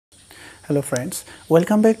Hello friends,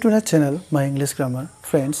 welcome back to the channel My English Grammar.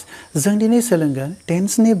 Friends, जों दिनै सोलोंगोन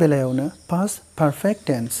tense नि बेलायावनो past perfect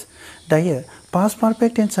tense. दायो past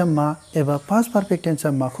perfect tense आ मा एबा past perfect tense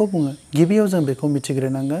आ माखौ बुङो गिबियाव जों बेखौ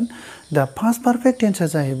मिथिग्रोनांगोन. दा past perfect tense आ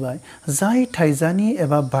जाहैबाय जाय थाइजानि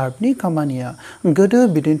एबा verb-नि खामानिया गोदो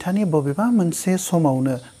बिदिन्थानि बबेबा मोनसे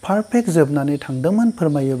समावनो perfect जोबनानै थांदोंमोन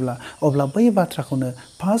फोरमायोब्ला अब्ला बै बाथ्राखौनो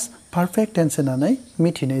past perfect tense होननानै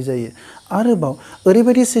मिथिनाय जायो. आरोबाव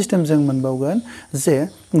ओरैबायदि सिस्टेम जों मोनबावगोन जे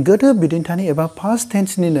गोदो बिदिन्थानि एबा past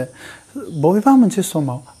tense निनो बबेबा मोनसे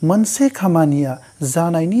समाव मोनसे खामानिया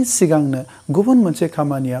जानायनि सिगांनो गुबुन मोनसे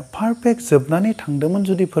खामानिया perfect जोबनानै थांदोंमोन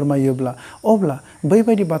जुदि फोरमायोब्ला अब्ला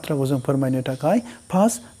बैबायदि बाथ्राखौ जों फोरमायनो थाखाय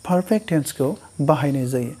past perfect tense खौ बाहायनाय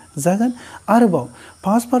जायो. जागोन आरोबाव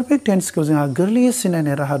past perfect tense खौ जोंहा गोरलैयै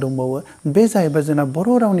सिनायनाय राहा दंबावो. बे जाहैबाय जोंना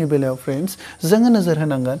बर' रावनि बेलायाव फ्रेन्ड्स जोङो नोजोर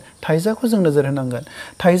होनांगोन थाइजाखौ जों नोजोर होनांगोन.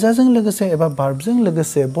 थाइजाजों लोगोसे एबा verb-जों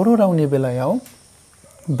लोगोसे बर' रावनि बेलायाव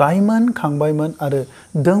बायमोन खांबायमोन आरो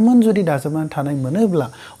दोंमोन जुदि दाजाबनानै थानाय मोनोब्ला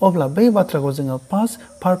अब्ला बै बाथ्राखौ जोङो past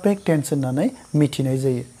perfect tense होननानै मिथिनाय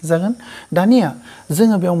जायो. जागोन दानिया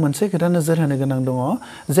जोङो बेयाव मोनसे खोथा नोजोर होनो गोनां दङ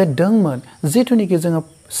जे दोंमोन जिथुनिखि जोङो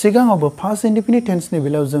सिगाङावबो past indefinite tense नि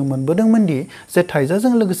बेलायाव जों मोनबोदोंमोन दि जे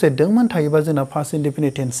थाइजाजों लोगोसे दोंमोन थायोबा जोंना past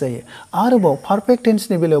indefinite tense जायो. आरोबाव perfect tense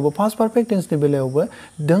नि बेलायावबो past perfect tense नि बेलायावबो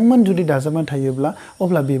दोंमोन जुदि दाजाबनानै थायोब्ला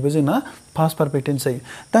अब्ला बेबो जोंना past perfect tense जायो.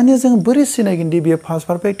 दानिया जों बोरै सिनायगोन दि बेयो past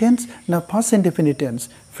perfect tense ना past indefinite tense?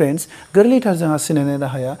 फ्रेन्ड्स गोरलैथार जोंहा सिनायनाय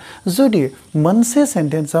राहाया जुदि मोनसे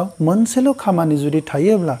सेन्टेन्सआव मोनसेल' खामानि जुदि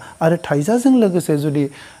थायोब्ला आरो थाइजाजों लोगोसे जुदि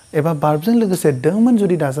एबा verb-जों लोगोसे दोंमोन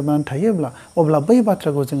जुदि दाजाबनानै थायोब्ला अब्ला बै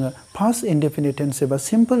बाथ्राखौ जोङो past indefinite tense एबा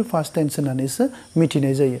simple past tense होननानैसो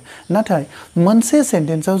मिथिनाय जायो. नाथाय मोनसे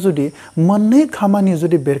सेन्टेन्सआव जुदि मोननै खामानि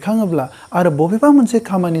जुदि बेरखाङोब्ला आरो बबेबा मोनसे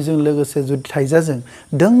खामानिजों लोगोसे जुदि थाइजाजों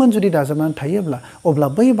दोंमोन जुदि दाजाबनानै थायोब्ला अब्ला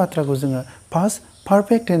बै बाथ्राखौ जोङो past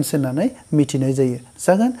perfect tense होननानै मिथिनाय जायो.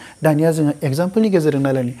 जागोन दानिया जोङो एग्जाम्पलनि गेजेरजों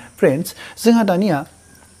नायलायनि. फ्रेन्ड्स जोंहा दानिया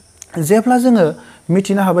जेब्ला जोङो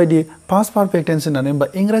मिथिनो हाबायदि past perfect tense होननानै होनबा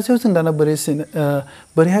इंराजियाव जों दाना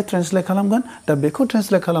बोरैहाय ट्रेन्सलेट खालामगोन दा बेखौ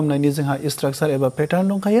ट्रेन्सलेट खालामनायनि जोंहा स्ट्राक्चार एबा पेटार्न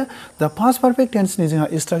दंखायो. दा past perfect tense नि जोंहा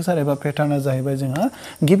स्ट्राक्चार एबा पेटार्नआ जाहैबाय जोंहा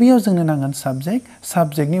गिबियाव जोंनो नांगोन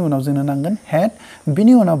साबजेक्टनि उनाव जोंनो नांगोन हेड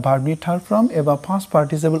बिनि उनाव verb-नि थर्ड फर्म एबा past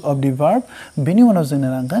participle of the verb बिनि उनाव जोंनो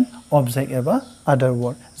नांगोन object एबा other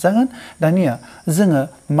word. जागोन दानिया जोङो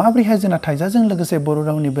माब्रैहाय जोंना थाइजाजों लोगोसे बर'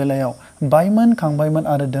 रावनि बेलायाव बायमोन खांबायमोन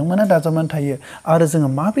आरो दोंमोना दाजाबनानै थायो आरो जोङो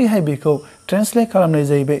माब्रैहाय बेखौ ट्रेन्सलेट खालामनाय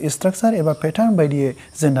जायो बे स्ट्राक्चार एबा पेटार्न बायदियै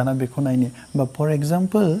जों दाना बेखौ नायनि. बा फर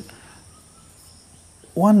एग्जाम्पल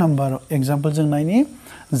 1 नाम्बार एग्जाम्पल जों नायनि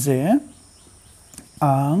जे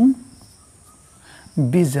आं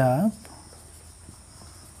बिजाब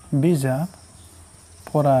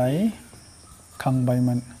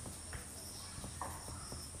फरायखांबायमोन.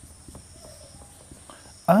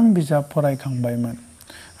 आं बिजाब फरायखांबायमोन.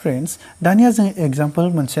 फ्रेन्ड्स दानिया जों एग्जाम्पल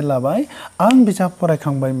मोनसे लाबाय आं बिजाब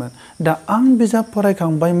फरायखांबायमोन. दा आं बिजाब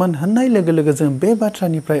फरायखांबायमोन होननाय लोगो लोगो जों बे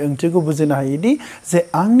बाथ्रानिफ्राय ओंथिखौ बुजिनो हायोदि जे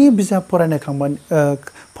आंनि बिजाब फरायनाय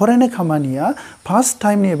खामानिया past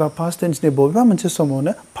टाइमनि एबा past tense नि बबेबा मोनसे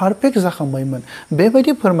समावनो perfect जाखांबायमोन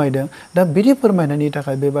बेबायदि फोरमायदों. दा बिदि फोरमायनायनि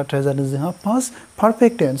थाखाय बे बाथ्राया जादों जोंहा past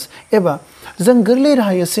perfect tense एबा जों गोरलै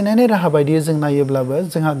राहायै सिनायनाय राहा बायदियै जों नायोब्लाबो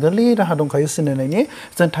जोंहा गोरलै राहा दंखायो सिनायनायनि.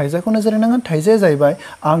 जों थाइजाखौ नोजोर होनांगोन. थाइजाया जाहैबाय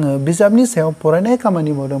आङो बिजाबनि सायाव फरायनाय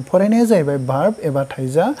खामानि मावदों. फरायनाया जाहैबाय verb एबा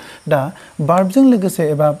थाइजा. दा verb-जों लोगोसे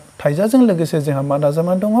एबा थाइजाजों लोगोसे जोंहा मा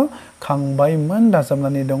दाजाबनानै दङ खांबायमोन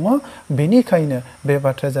दाजाबनानै दङ. बेनिखायनो बे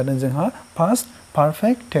बाथ्राया जादों जोंहा past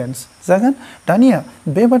perfect tense. जागोन दानिया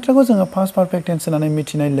बे बाथ्राखौ जोङो past perfect tense होननानै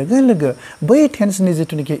मिथिनाय लोगो लोगो बै टेन्सनि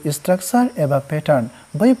जिथुनिखि स्ट्राक्चार एबा पेटार्न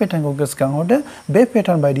बै पेटार्नखौ गोसोखांहरदो. बे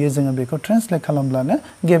पेटार्न बायदियै जोङो बेखौ ट्रेन्सलेट खालामब्लानो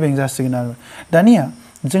गेबें जासिगोन आरो. दानिया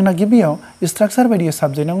जोंना गिबियाव स्ट्राक्चार बायदियै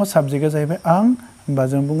साबजेक्ट नांगौ. साबजेक्टआ जाहैबाय आं होमबा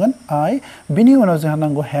जों बुंगोन I. बिनि उनाव जोंहा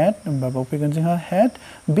नांगौ हेड होमबा बाव फैगोन जोंहा हेड.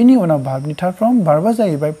 बिनि उनाव verb-नि थर्ड फर्म verb-आ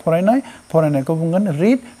जाहैबाय फरायनायखौ बुंगोन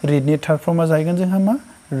read. read-नि थर्ड फर्मआ जाहैगोन जोंहा मा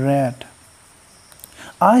read.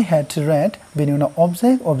 I had read बिनि उनाव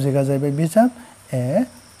objectआ जाहैबाय बिजाब a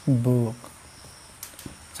book.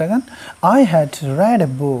 जागोन I had read a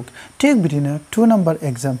book. थिग बिदिनो 2 नाम्बार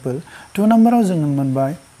एग्जाम्पल 2 नाम्बाराव जों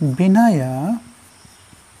मोनबाय बिनाया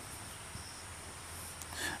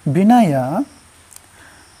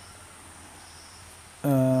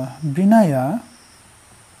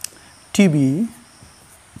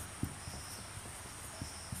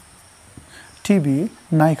टिभि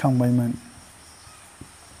नायखांबायमोन.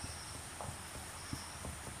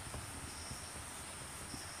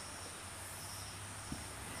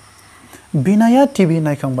 बिनाया टिभि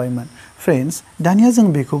नायखांबायमोन. फ्रेंड्स दानिया जों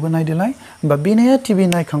बेखौबो नायदोलाय बा बिनाया टिभि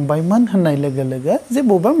नायखांबायमोन होननाय लोगो लोगो जे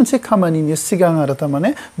बबेबा मोनसे खामानिनि सिगां आरो थारमाने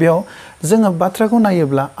बेयाव जोङो बाथ्राखौ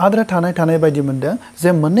नायोब्ला आद्रा थानाय बायदि मोनदों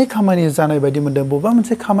जे मोननै खामानि जानाय बायदि मोनदों बबेबा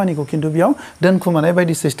मोनसे खामानिखौ खिन्थु बेयाव दोनखुमानाय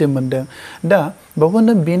बायदि सिस्टेम मोनदों दा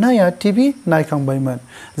बावनो बिनाया टिभि नायखांबायमोन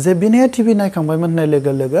जे बिनाया टिभि नायखांबायमोन होननाय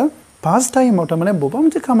लोगो लोगो फार्स्ट टाइमाव थारमाने बबेबा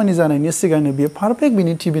मोनसे खामानि जानायनि सिगांनो बियो पारफेक्ट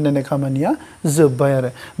बिनि टिभि नायनाय खामानिया जोब्बाय आरो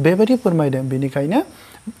बेबायदि फोरमायदों बेनिखायनो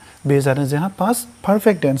बे जादों जोंहा पास्ट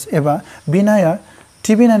पारफेक्ट टेन्स एबा बिनाया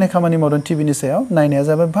टिभि नायनाय खामानि मावदों टिभिनि सायाव नायनाया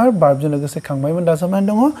जाबाय भार्ब भार्बजों लोगोसे खांबायमोन दाजाबनानै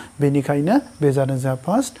दङ बेनिखायनो बे जादों जोंहा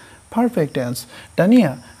पास्ट पारफेक्ट टेन्स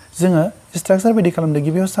दानिया जोङो स्ट्राक्चार बायदि खालामदों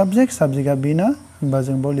गिबियाव साबजेक्ट साबजेक्टआ बिना होमबा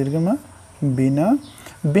जों बाव लिरगोन मा बिना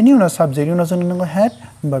बेनि उनाव साबजेक्टनि उनाव जोंनो नांगौ हेड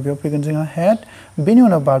होमबा बेयाव फैगोन जोंहा हेड बेनि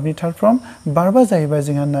उनाव भार्बनि थार्ड फर्म भार्बआ जाहैबाय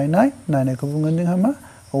जोंहा नायनायखौ बुंगोन जोंहा मा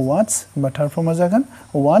वाट्स होमबा थार्ड फर्मआ जागोन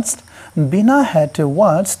वाट्सड बिना हेड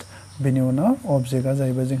वाट्सड बेनि उनाव अबजेक्टआ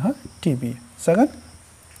जाहैबाय जोंहा टिभि जागोन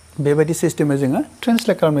बेबायदि सिस्टेमै जोङो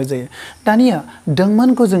ट्रेन्सलेट खालामनाय जायो दानिया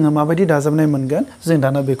दोंमोनखौ जोङो माबायदि दाजाबनाय मोनगोन जों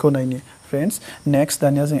दाना बेखौ नायनि फ्रेन्ड्स नेक्स्ट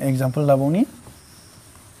दानिया जों एग्जाम्पल लाबावनि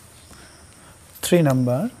 3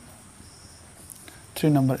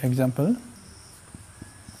 number example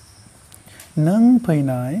नों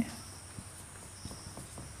फैनाय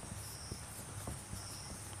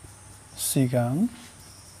सिगां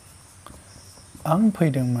आं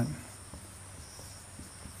फैदोंमोन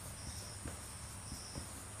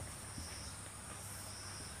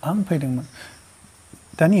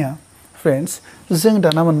दानिया फ्रेंड्स जों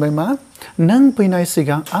दाना मोनबाय मा नों फैनाय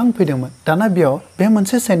सिगां आं फैदोंमोन दाना बेयाव बे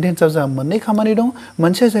मोनसे सेन्टेन्सआव जोंहा मोननै खामानि दं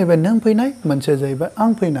मोनसे जाहैबाय नों फैनाय मोनसे जाहैबाय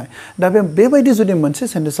आं फैनाय दा बेबायदि जुदि मोनसे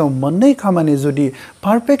सेन्टेन्सआव मोननै खामानि जुदि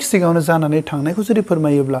पारफेक्ट सिगाङावनो जानानै थांनायखौ जुदि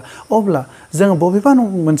फोरमायोब्ला अब्ला जोङो बबेबा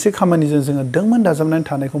मोनसे खामानिजों जोङो दोंमोन दाजाबनानै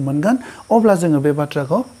थानायखौ मोनगोन अब्ला जोङो बे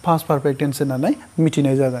बाथ्राखौ पास्ट पारफेक्ट टेन्स होननानै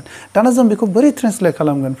मिथिनाय जागोन दाना जों बेखौ बोरै ट्रेन्सलेट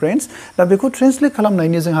खालामगोन फ्रेन्ड्स दा बेखौ ट्रेन्सलेट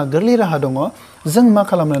खालामनायनि जोंहा गोरलै राहा दङ जों मा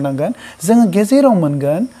खालामनो नांगोन जोङो गेजेराव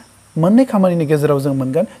मोनगोन मोननै खामानिनि गेजेराव जों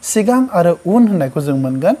मोनगोन सिगां आरो उन होननायखौ जों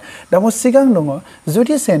मोनगोन दा बे सिगां दङ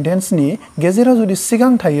जुदि सेन्टेन्सनि गेजेराव जुदि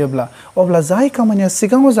सिगां थायोब्ला अब्ला जाय खामानिया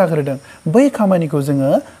सिगाङाव जाग्रोदों बै खामानिखौ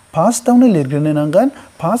जोङो फार्स्टआवनो लिरग्रोनो नांगोन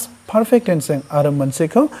फार्स्ट पारफेक्ट टेन्सजों आरो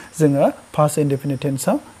मोनसेखौ जोङो फार्स्ट इनडेफिनिट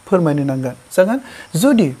टेन्सआव फोरमायनो नांगोन जागोन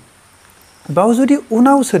जुदि बाव जुदि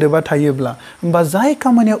उनाव सोदोबा थायोब्ला होमबा जाय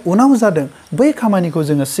खामानिया उनाव जादों बै खामानिखौ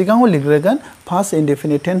जोङो सिगाङाव लिरग्रोगोन फार्स्ट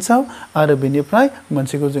इनडेफिनिट टेन्सआव आरो बेनिफ्राय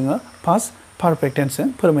मोनसेखौ जोङो फार्स्ट पारफेक्ट टेन्सजों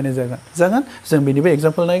फोरमायनाय जागोन जों बेनिबो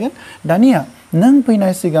एग्जाम्पल नायगोन दानिया नों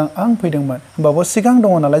फैनाय सिगां आं फैदोंमोन होमबाबो सिगां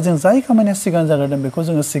दङ नालाय जों जाय खामानिया सिगां जाग्रोदों बेखौ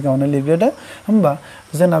जोङो सिगाङावनो लिरग्रोदो होमबा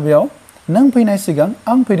जोंना बेयाव नों फैनाय सिगां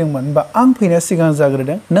आं फैदोंमोन होमबा आं फैनाया सिगां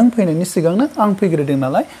जाग्रोदों नों फैनायनि सिगांनो आं फैग्रोदों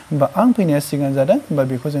नालाय होमबा आं फैनाया सिगां जादों होमबा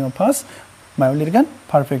बेखौ जोङो फार्स्ट मायाव लिरगोन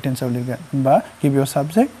पारफेक्ट टेन्सआव लिरगोन होमबा गिबियाव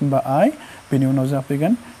साबजेक्ट होमबा आइ बेनि उनाव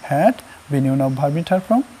जाफैगोन हेड बेनि उनाव भार्बनि थार्ड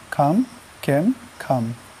फर्म केम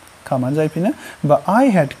कामानो जाहैफिनो होमबा आइ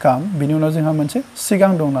हेड काम बेनि उनाव जोंहा मोनसे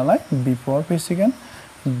सिगां दं नालाय बिफोर फैसिगोन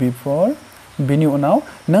बिफोर बेनि उनाव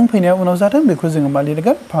नों फैनाया उनाव जादों बेखौ जोङो मा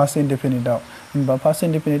लिरगोन फार्स्ट इनडेफिनिटआव होमबा फार्स्ट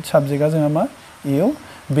इनडेफिनिट साबजेक्टआ जोंहा मा इउ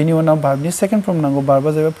बेनि उनाव भार्बनि सेकेन्ड फर्म नांगौ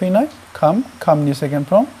भार्बआ जाहैबाय फैनाय कामनि सेकेन्ड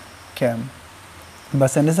फर्म केम होमबा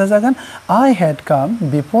सेन्टेन्सआ जागोन आई हैड कम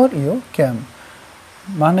बिफोर इउ केम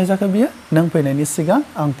मा होननाय जाखो बियो नों फैनायनि सिगां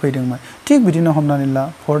आं फैदोंमोन थिग बिदिनो हमनानै ला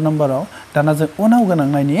 4 नाम्बाराव दाना जों उनाव गोनां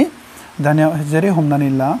नायनि दानिया जेरै हमनानै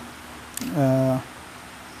ला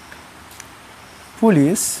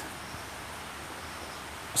पुलिस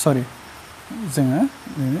सरि जोङो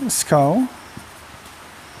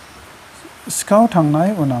सिखाव थांनाय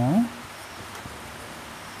उनाव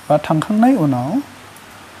बा थांखांनाय उनाव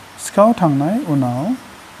सिखाव थांनाय उनाव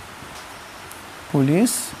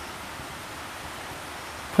पुलिस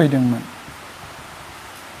फैदोंमोन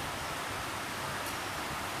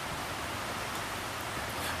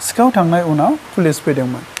सिखाव थांनाय उनाव पुलिस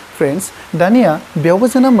फैदोंमोन फ्रेंड्स दानिया बेयावबो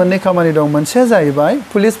जोंना मोननै खामानि दं मोनसेया जाहैबाय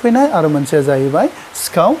पुलिस फैनाय आरो मोनसेया जाहैबाय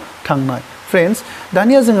सिखाव थांनाय फ्रेंड्स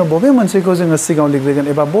दानिया जोङो बबे मोनसेखौ जोङो सिगाङाव लिरग्रोगोन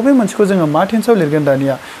एबा बबे मोनसेखौ जोङो मा टेन्सआव लिरगोन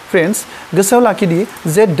दानिया फ्रेंड्स गोसोआव लाखिदि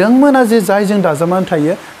जे दोंमोना जे जायजों दाजाबनानै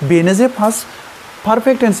थायो बेनो जे फार्स्ट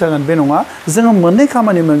पारफेक्ट टेन्स जागोन बे नङा जोङो मोननै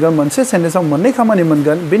खामानि मोनगोन मोनसे सेन्टेन्सआव मोननै खामानि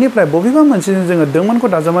मोनगोन बेनिफ्राय बबेबा मोनसेजों जोङो दोंमोनखौ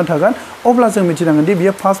दाजाबनानै थागोन अब्ला जों मिथिनांगोन दि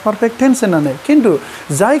बियो फार्स्ट पारफेक्ट टेन्स होननानै खिन्थु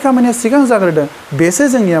जाय खामानिया सिगां जाग्रोदों बेसो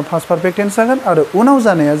जोंनिया फार्स्ट पारफेक्ट टेन्स जागोन आरो उनाव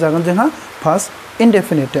जानाया जागोन जोंहा फार्स्ट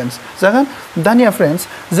इनडेफिनिट टेन्स जागोन दानिया फ्रेंड्स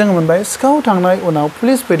जोङो मोनबाय सिखाव थांनाय उनाव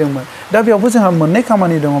पुलिस फैदोंमोन दा बेयावबो जोंहा मोननै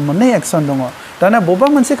खामानि दङ मोननै एक्सन दङ दानिया बबेबा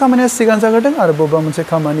मोनसे खामानिया सिगां जाग्रोदों आरो बबेबा मोनसे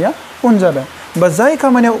खामानिया उन जादों बा जाय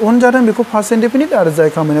खामानिया उन जादों बेखौ पास्ट इनडेफिनिट आरो जाय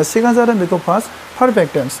खामानिया सिगां जादों बेखौ पास्ट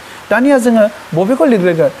पारफेक्ट टेन्स दानिया जोङो बबेखौ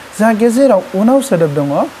लिरग्रोगोन जोंहा गेजेराव उनाव सोदोब दङ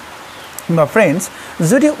होमबा फ्रेन्ड्स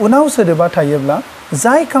जुदि उनाव सोदोबा थायोब्ला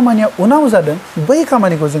जाय खामानिया उनाव जादों बै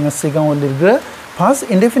खामानिखौ जोङो सिगाङाव लिरग्रो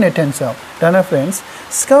पास्ट इनडेफिनिट टेन्सआव दाना फ्रेन्ड्स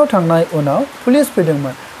सिखाव थांनाय उनाव पुलिस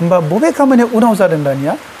फैदोंमोन होमबा बबे खामानिया उनाव जादों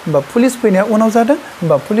दानिया होमबा पुलिस फैनाया उनाव जादों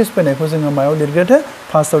होमबा पुलिस फैनायखौ जोङो मायाव लिरग्रोदो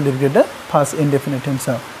पास्टआव लिरग्रोदो पास्ट इनडेफिनिट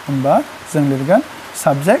टेन्सआव होमबा जों लिरगोन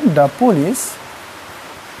साबजेक्ट द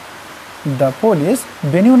पुलिस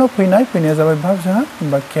बेनि उनाव फैनाया जाबाय भार्ब जोंहा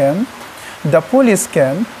होमबा केम द पुलिस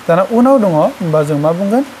केम दाना उनाव दङ होमबा जों मा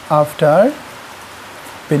बुंगोन आफ्टार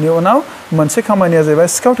बेनि उनाव मोनसे खामानिया जाहैबाय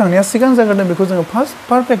सिखाव थांनाया सिगां जाग्रोदों बेखौ जोङो फार्स्ट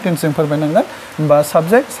पारफेक्ट टेन्सजों फोरमायनांगोन होमबा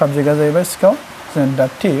साबजेक्टआ जाहैबाय सिखाव जों द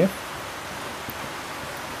थिफ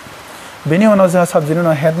बेनि उनाव जोंहा साबजेक्टनि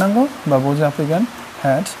उनाव हेड नांगौ होमबा बेयाव जोंहा फैगोन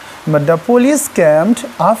हेड होमबा the police केम्ड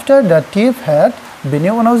after the thief head बेनि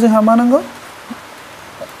उनाव जोंहा मा नांगौ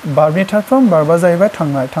बार्बनि थार्ड फर्म बार्बा जाहैबाय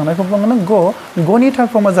थांनायखौ बुंगोन ग'नि थार्ड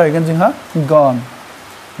फर्मा जाहैगोन जोंहा गन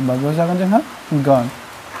होमबा बेयाव जागोन जोंहा गन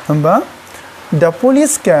होमबा the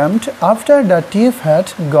police केम्ड after the thief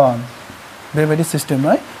head gun बेबायदि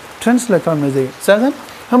सिस्टेमै ट्रेन्सलेट खालामनाय जागोन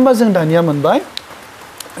होमबा जों दानिया मोनबाय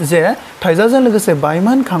जे थाइजाजों लोगोसे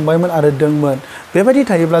बायमोन खांबायमोन आरो दोंमोन बेबायदि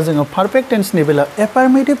थायोब्ला जोङो पारफेक्ट टेन्सनि बेलायाव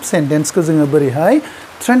एफार्मेटिभ सेन्टेन्सखौ जोङो बोरैहाय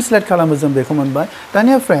ट्रेन्सलेट खालामो जों बेखौ मोनबाय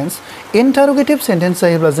दानिया फ्रेन्ड्स इन्टारोगेटिभ सेन्टेन्स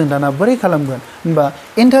जायोब्ला जों दाना बोरै खालामगोन होमबा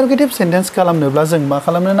इन्टारोगेटिभ सेन्टेन्स खालामनोब्ला जों मा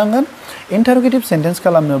खालामनो नांगोन इन्टारोगेटिभ सेन्टेन्स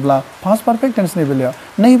खालामनोब्ला पास्ट पारफेक्ट टेन्सनि बेलायाव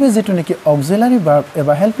नैबे जिथुनाखि अक्सिलारि भार्ब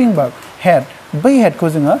एबा हेल्पिं भार्ब हेड बै हेडखौ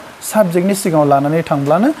जोङो साबजेक्टनि सिगाङाव लानानै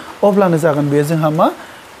थांब्लानो अब्लानो जागोन बेयो जोंहा मा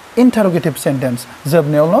इन्टारोगेटिभ सेन्टेन्स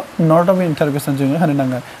जोबनायावल' नट अफ इन्टारोगेसन जोङो होनो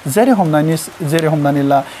नांगोन जेरै हमनानै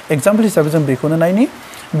ला एग्जाम्पल हिसाबै जों बेखौनो नायनि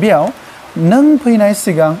बेयाव नों फैनाय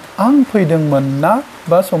सिगां आं फैदोंमोन ना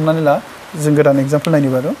बा हमनानै ला जों गोदान एग्जाम्पल नायनि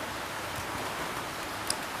बारु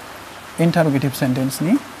इन्टारोगेटिभ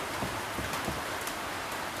सेन्टेन्सनि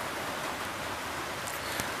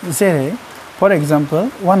जेरै फर एग्जाम्पल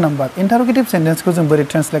 1 नाम्बार इन्टारोगेटिभ सेन्टेन्सखौ जों बोरै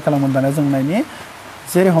ट्रेन्सलेट खालामगोन दाना जों नायनि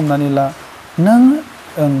जेरै हमनानै ला नों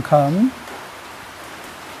ओंखाम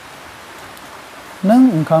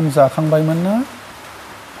जाखांबायमोन ना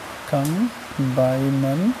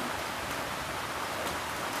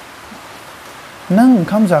नों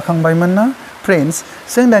ओंखाम जाखांबायमोन ना फ्रेन्ड्स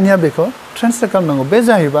जों दानिया बेखौ ट्रेन्सलेट खालामनांगौ बे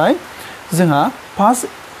जाहैबाय जोंहा पास्ट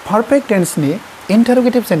पारफेक्ट टेन्सनि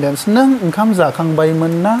इन्टारोगेटिभ सेन्टेन्स नों ओंखाम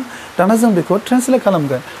जाखांबायमोन ना दाना जों बेखौ ट्रेन्सलेट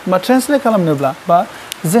खालामगोन बा ट्रेन्सलेट खालामनोब्ला बा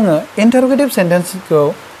जोङो इन्टारोगेटिभ सेन्टेन्सखौ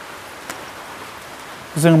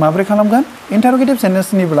जों माबोरै खालामगोन इन्टारोगेटिभ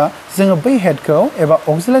सेन्टेन्सनिब्ला जोङो बै हेडखौ एबा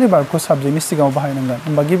अक्सिलारि भार्बखौ साबजेक्टनि सिगाङाव बाहायनांगोन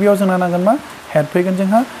होमबा गिबियाव जोंना नांगोन मा हेड फैगोन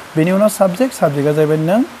जोंहा बेनि उनाव साबजेक्टआ जाहैबाय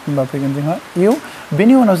नों होमबा फैगोन जोंहा इउ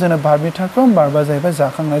बेनि उनाव जोंना भार्बनि थार्ड फर्म भार्बा जाहैबाय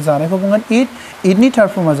जाखांनाय जानायखौ बुंगोन इटनि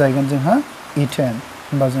थार्ड फर्मा जाहैगोन जोंहा इटेन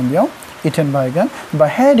होमबा जों बेयाव इटेन बाहायगोन बा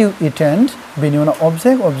हेड इउ इटेन्ड बेनि उनाव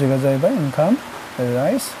अबजेक्टआ जाहैबाय ओंखाम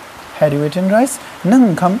राइस हेड इउ इटेन राइस नों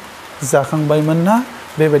ओंखाम जाखांबायमोन ना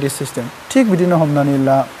बेबायदि सिस्टेम थिग बिदिनो हमनानै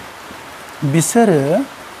ला बिसोरो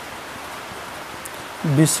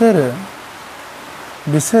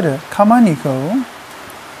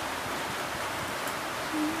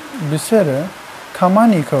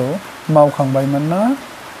खामानिखौ मावखांबायमोन ना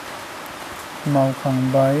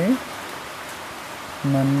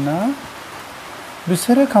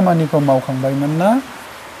बिसोरो खामानिखौ मावखांबायमोन ना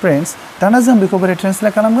फ्रेन्ड्स दाना जों बेखौ बोरै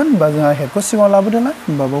ट्रेन्सलेट खालामगोन होमबा जोंहा हेडखौ सिगाङाव लाबोदोंलाय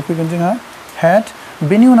होमबा बेयाव फैगोन जोंहा हेड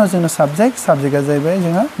बेनि उनाव जोंनो साबजेक्टआ जाहैबाय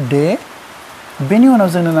जोंहा डे बेनि उनाव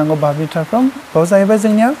जोंनो नांगौ भार्बनि थार्ड फर्म बेयाव जाहैबाय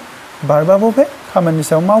जोंनिया भार्बा बबे खामानिनि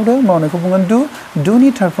सायाव मावनायखौ बुंगोन डुनि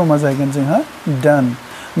थार्ड फर्मा जाहैगोन जोंहा डान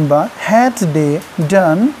होमबा हेड डे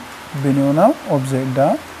डान बेनि उनाव अबजेक्ट दा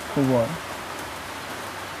वर्क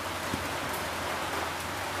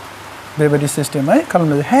बेबायदि सिस्टेमै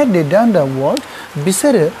खालामनाय हेड डे डान दा वर्क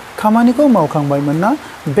बिसोरो खामानिखौ मावखांबायमोन ना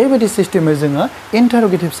बेबायदि सिस्टेमै जोङो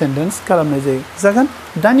इन्टारोगेटिभ सेन्टेन्स खालामनाय जागोन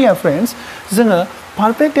दानिया फ्रेन्ड्स जोङो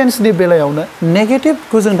पारफेक्ट टेन्सनि बेलायावनो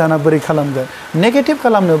नेगेटिभखौ जों दाना बोरै खालामगोन नेगेटिभ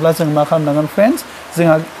खालामनोब्ला जों मा खालामनांगोन फ्रेन्ड्स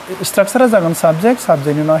जोंहा स्ट्राक्चारा जागोन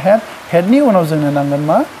साबजेक्टनि उनाव हेडनि उनाव जोंनो नांगोन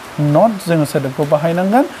मा नट जोङो सोदोबखौ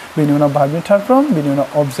बाहायनांगोन बेनि उनाव भार्बनि थार्ड फर्म बेनि उनाव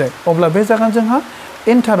अबजेक्ट अब्ला बे जागोन जोंहा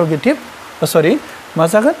मा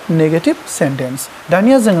जागोन नेगेटिभ सेन्टेन्स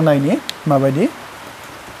दानिया जोङो नायनि माबायदि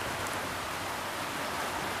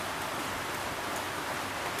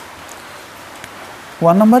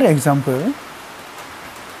 1 number example,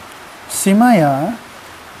 Simaya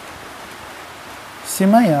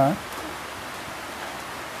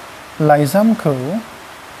लाइजामखौ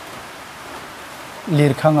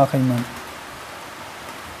लिरखाङाखैमोन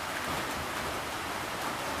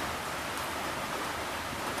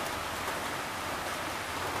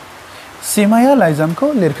सिमाया लाइजामखौ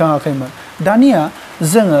लिरखाङाखैमोन दानिया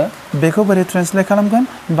जोङो बेखौ बोरै ट्रेन्सलेट खालामगोन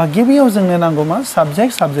बा गिबियाव जोंनो नांगौ मा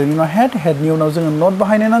साबजेक्ट साबजेक्टनि उनाव हेडनि उनाव जोङो नट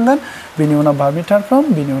बाहायनो नांगोन बेनि उनाव भार्बनि थार्ड फर्म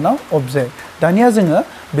बेनि उनाव अबजेक्ट दानिया जोङो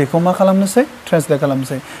बेखौ मा खालामनोसै ट्रेन्सलेट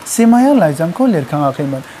खालामनोसै सिमाया लाइजामखौ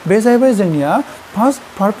लिरखाङाखैमोन बे जाहैबाय जोंनिया past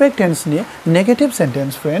perfect टेन्सनि negative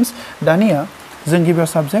sentence friends दानिया जों गिबियाव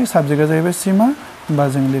साबजेक्टआ जाहैबाय सिमा बा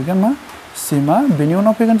जों लिरगोन मा सिमा बेनि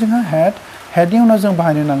उनाव फैगोन जोंहा हेडनि उनाव जों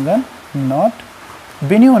बाहायनो नांगोन नट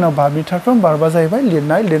बेनि उनाव भार्बनि थार्ड फर्म भार्बा जाहैबाय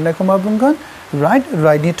लिरनायखौ मा बुंगोन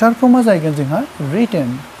राइटनि थार्ड फर्मा जाहैगोन जोंहा retain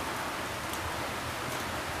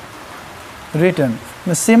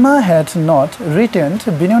Seema had not written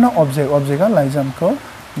बेनि उनाव अबजेक्टआ लाइजामखौ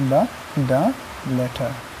बा दा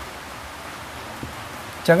लेटार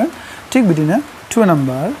जागोन थिग बिदिनो 2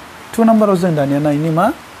 नाम्बाराव जों दानिया नायनि मा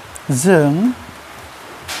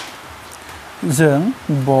जों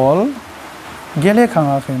बल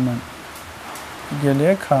गेलेखाङाखैमोन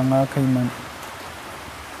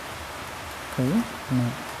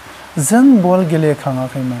जों बल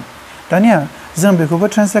गेलेखाङाखैमोन दानिया जों बेखौबो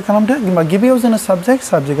ट्रेन्सलेट खालामदो होमबा गिबियाव जोंनो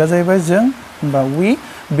साबजेक्टआ जाहैबाय जों होमबा वी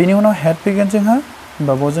बेनि उनाव हेड फैगोन जोंहा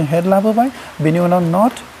होमबा बेयाव जों हेड लाबोबाय बेनि उनाव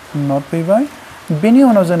नट फैबाय बेनि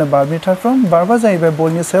उनाव जोंनो भार्बनि थार्ड फर्म भार्बा जाहैबाय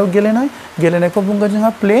बलनि सायाव गेलेनायखौ बुंगोन जोंहा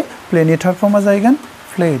प्लेनि थार्ड फर्मा जाहैगोन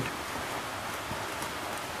प्लेड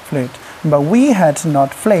होमबा वी हैड नॉट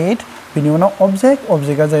प्लेड बेनि उनाव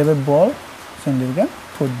अबजेक्टआ जाहैबाय बल जों लिरगोन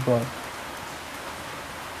फुटबल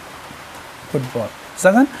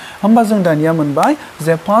जागोन होमबा जों दानिया मोनबाय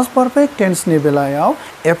जे पास्ट पारफेक्ट टेन्सनि बेलायाव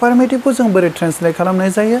एफार्मेटिभखौ जों बोरै ट्रेन्सलेट खालामनाय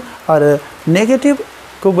जायो आरो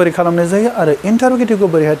नेगेटिभखौ बोरै खालामनाय जायो आरो इन्टारोगेटिभखौ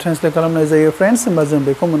बोरैहाय ट्रेन्सलेट खालामनाय जायो फ्रेन्ड्स होमबा जों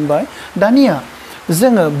बेखौ मोनबाय दानिया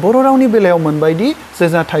जोङो बर' रावनि बेलायाव मोनबायदि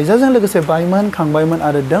जोंहा थाइजाजों लोगोसे बायमोन खांबायमोन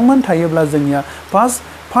आरो दोंमोन थायोब्ला जोंनिया पास्ट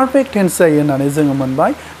पारफेक्ट टेन्स जायो होननानै जोङो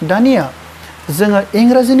मोनबाय दानिया जोङो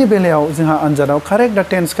इंराजिनि बेलायाव जोंहा आनजादाव कारेक्ट दा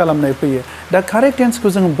टेन्स खालामनाय फैयो दा कारेक्ट टेन्सखौ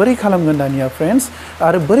जों बोरै खालामगोन दानिया फ्रेन्ड्स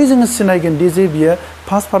आरो बोरै जोङो सिनायगोन दि जे बियो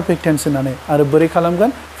पास्ट पारफेक्ट टेन्स होननानै आरो बोरै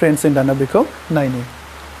खालामगोन फ्रेन्ड्स जों दाना बेखौ नायनि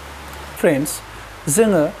फ्रेन्ड्स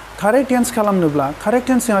जोङो कारेक्ट टेन्स खालामनोब्ला कारेक्ट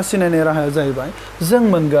टेन्स जोंहा सिनायनाय राहाया जाहैबाय जों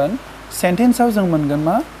मोनगोन सेन्टेन्सआव जों मोनगोन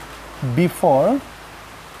मा बिफर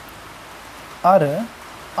आरो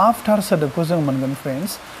आफ्टार सोदोबखौ जों मोनगोन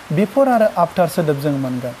फ्रेन्ड्स बिफर आरो आफ्टार सोदोब जों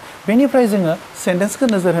मोनगोन बेनिफ्राय जोङो सेन्टेन्सखौ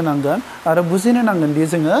नोजोर होनांगोन आरो बुजिनो नांगोन दि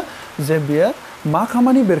जोङो जे बियो मा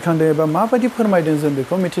खामानि बेरखांदों एबा माबायदि फोरमायदों जों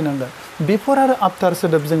बेखौ मिथिनांगोन बिफर आरो आफ्टार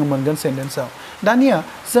सोदोब जोङो मोनगोन सेन्टेन्सआव दानिया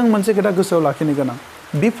जों मोनसे खोथा गोसोआव लाखिनो गोनां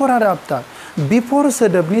बिफर आरो आफ्टार बिफर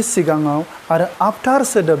सोदोबनि सिगाङाव आरो आफ्टार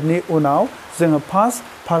सोदोबनि उनाव जोङो पास्ट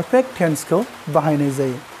पारफेक्ट टेन्सखौ बाहायनाय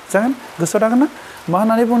जायो जागोन गोसोआव थागोन ना मा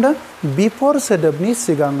होननानै बुंदों बिफर सोदोबनि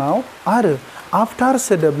सिगाङाव आरो आफ्टार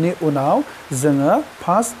सोदोबनि उनाव जोङो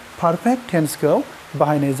पास्ट पारफेक्ट टेन्सखौ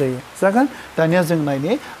बाहायनाय जायो जागोन दानिया जों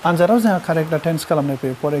नायनि आनजादाव जोंहा कारेक्ट टेन्स खालामनाय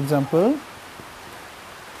फैयो फर example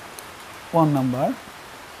 1 number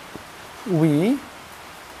we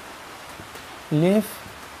live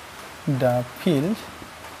the field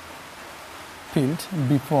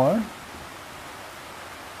before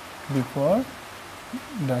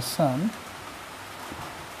the sun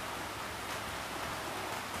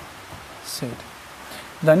set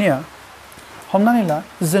दानिया हमनानै ला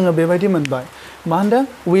जोङो बेबायदि मोनबाय मा होनदों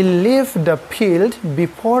we leave the field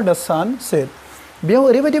before the sun set बेयाव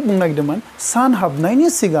ओरैबायदि बुंनो नागिरदोंमोन सान हाबनायनि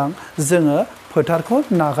सिगां जोङो फोथारखौ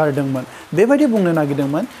नागारदोंमोन बेबायदि बुंनो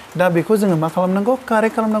नागिरदोंमोन दा बेखौ जोङो मा खालामनांगौ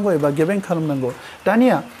कारेक्ट खालामनांगौ एबा गेबें खालामनांगौ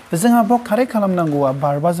दानिया जोंहा बेयाव कारेक्ट खालामनांगौआ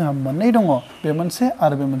भार्बा जोंहा मोननै दङ बे मोनसे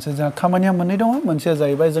आरो बे मोनसे जोंहा खामानिया मोननै दङ मोनसेया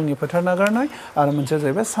जाहैबाय जोंनि फोथार नागारनाय आरो मोनसेया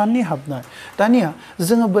जाहैबाय साननि हाबनाय दानिया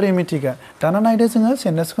जोङो बोरै मिथिगोन दाना नायदो जोङो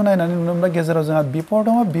सेन्टेन्सखौ नायनानै नुनो मोनबाय गेजेराव जोंहा बिफर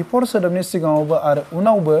दङ बिफर सोदोबनि सिगाङावबो आरो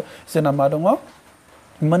उनावबो जोंना मा दङ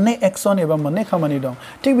मोननै एक्सन एबा मोननै खामानि दं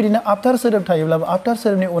थिग बिदिनो आफ्टार सोदोब थायोब्लाबो आफ्टार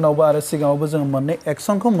सोदोबनि उनावबो आरो सिगाङावबो जों मोननै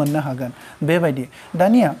एक्सनखौ मोननो हागोन बेबायदि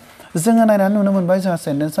दानिया जोङो नायनानै नुनो मोनबाय जोंहा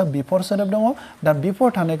सेन्टेन्सआ बिफर सोदोब दङ दा बिफर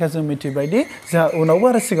थानायखाय जों मिथिबायदि जोंहा उनावबो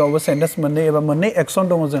आरो सिगाङावबो सेन्टेन्स मोननै एबा मोननै एक्सन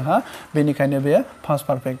दङ जोंहा बेनिखायनो बेयो पास्ट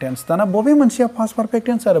पारफेक्ट टेन्स दाना बबे मोनसेया पास्ट पारफेक्ट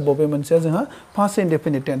टेन्स आरो बबे मोनसेया जोंहा पास्ट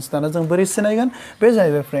इनडेफिनिट टेन्स दाना जों बोरै सिनायगोन बे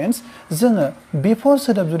जाहैबाय फ्रेन्ड्स जोङो बिफर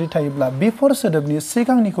सोदोब जुदि थायोब्ला बिफर सोदोबनि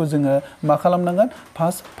सिगांनिखौ जोङो मा खालामनांगोन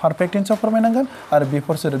पास्ट पारफेक्ट टेन्सआव फोरमायनांगोन आरो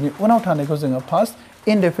बिफर सोदोबनि उनाव थानायखौ जोङो पास्ट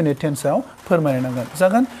इनडेफिनिट टेन्सआव फोरमायनांगोन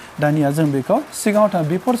जागोन दानिया जों बेखौ सिगाङाव थानाय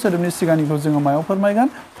बिफर सोदोबनि सिगांनिखौ जोङो मायाव फोरमायगोन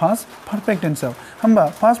पास्ट पारफेक्ट टेन्सआव होमबा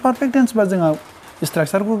पास्ट पारफेक्ट टेन्स बा जोंहा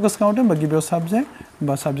स्ट्राक्चारखौ गोसोखांदों बा गिबियाव साबजेक्ट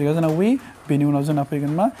बा साबजेक्टआ जोंना वी बेनि उनाव जोंना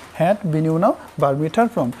फैगोन मा हेड बेनि उनाव भार्बनि थार्ड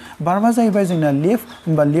फर्म भार्बा जाहैबाय जोंना लिभ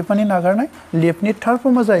होमबा लिभ माने नागारनाय लिभनि थार्ड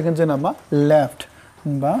फर्मा जाहैगोन जोंना मा लेफ्ट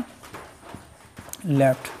होमबा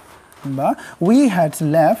left होमबा we had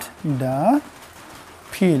left the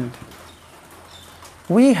field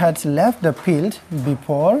we had left the field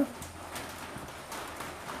before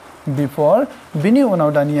बिनि उनाव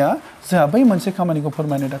दानिया जोंहा बै मोनसे खामानिखौ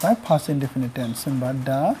फोरमायनो थाखाय past indefinite tense होमबा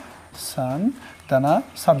the sun दाना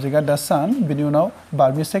subjectआ the sun बिनि उनाव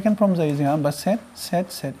verb second form जायो जोंहा होमबा set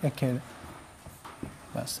एखे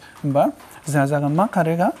बस होमबा जोंहा जागोन मा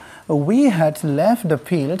कारेक्टआ we had left the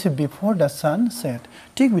field before the sun set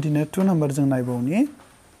थिग बिदिनो 2 नम्बर जों नायबावनि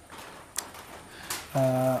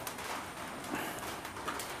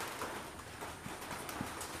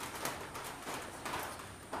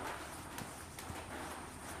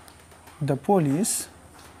the police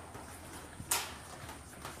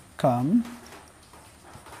come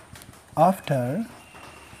after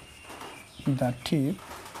the thief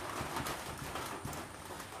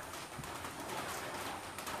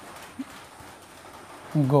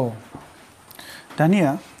go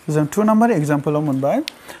दानिया जों 2 नम्बर एग्जाम्पलाव मोनबाय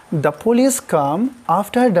the police come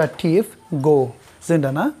after the thief go जों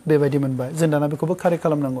दाना बेबायदि मोनबाय जों दाना बेखौबो कारेक्ट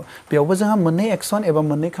खालामनांगौ बेयावबो जोंहा मोननै एक्शन एबा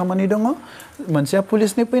मोननै खामानि दङ मोनसेया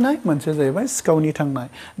पुलिसनि फैनाय मोनसेया जाहैबाय सिखावनि थांनाय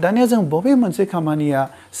दानिया जों बबे मोनसे खामानिया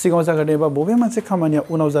सिगाङाव जागोन एबा बबे मोनसे खामानिया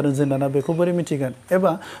उनाव जादों जों दाना बेखौ बोरै मिथिगोन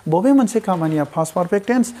एबा बबे मोनसे खामानिया पास्ट पारफेक्ट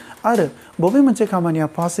टेन्स आरो बबे मोनसे खामानिया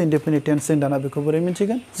पास्ट इनडेफिनिट टेन्स जों दाना बेखौ बोरै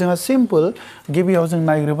मिथिगोन जोंहा सिम्पल गिबियाव जों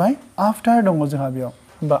नायग्रोबाय आफ्टार दङ जोंहा बेयाव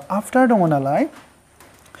होमबा आफ्टार दङ नालाय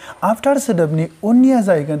आफ्टार सोदोबनि उननिया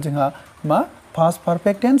जाहैगोन जोंहा मा past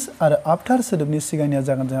perfect tense आरो after सोदोबनि सिगांनिया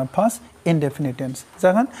जागोन जोंहा past indefinite tense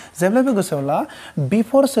जागोन जेब्लाबो गोसोआव ला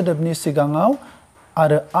before सोदोबनि सिगाङाव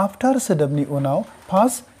आरो after सोदोबनि उनाव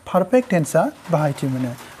past perfect tense आ बाहायथि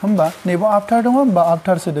मोनो होमबा नैबो after दङ होमबा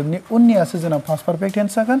after सोदोबनि उननियासो जोंना past perfect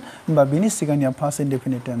tense जागोन होमबा बिनि सिगांनिया past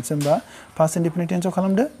indefinite tense होमबा past indefinite tense आव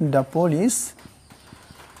खालामदो the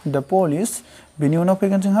police बिनि उनाव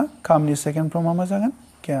फैगोन जोंहा come नि second form मा जागोन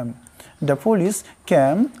came the police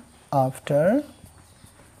came after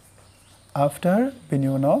बिनि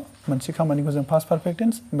उनाव मोनसे खामानिखौ जों past perfect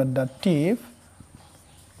tense but the thief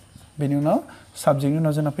बिनि उनाव subject नि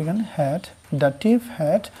उनाव जोंना फैगोन had the thief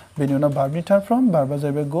had बिनि उनाव verb नि third form verb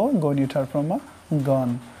जाहैबाय go नि third form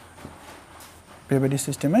gone बेबायदि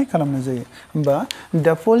सिस्टेमै खालामनाय जायो होमबा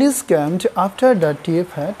the police came after the thief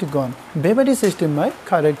had gone बेबायदि सिस्टेमै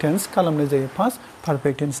correct tense खालामनाय जायो past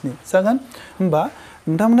perfect tense नि जागोन होमबा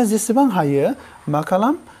नोंथांमोना जेसेबां हायो मा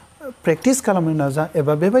खालाम प्रेक्टिस खालामनो नाजा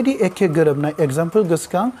एबा बेबायदि एखे गोरोबनाय एग्जाम्पल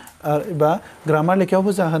गोसोखां एबा ग्रामार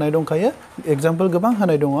लेखायावबो जा होनाय दंखायो एग्जाम्पल गोबां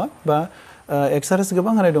होनाय दङ बा एक्सारसाइज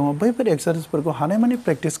गोबां होनाय दङ बैफोर एक्सारसाइजफोरखौ हानायमानि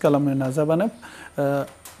प्रेक्टिस खालामनो नाजाबानो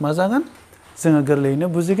मा जागोन जोङो गोरलैयैनो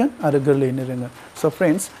बुजिगोन आरो गोरलैयैनो रोंगोन स'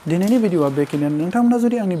 फ्रेन्ड्स दिनैनि भिडिअआ बेखिनियानो नोंथांमोना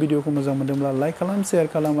जुदि आंनि भिडिअखौ मोजां मोनदोंब्ला लाइक खालाम शेयार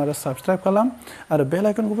खालाम आरो साबस्क्राइब खालाम आरो बेल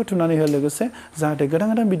आइकनखौबो थुनानै हो लोगोसे जाहाथे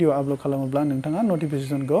गोदान भिडिअ आपल'ड खालामोब्ला नोंथाङा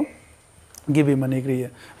नटिफिकेसनखौ गिबि मोनहैग्रोयो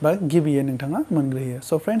बा गिबियै नोंथाङा मोनग्रोयो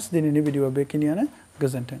स' फ्रेन्ड्स दिनैनि भिडिअआ बेखिनियानो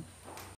गोजोन्थों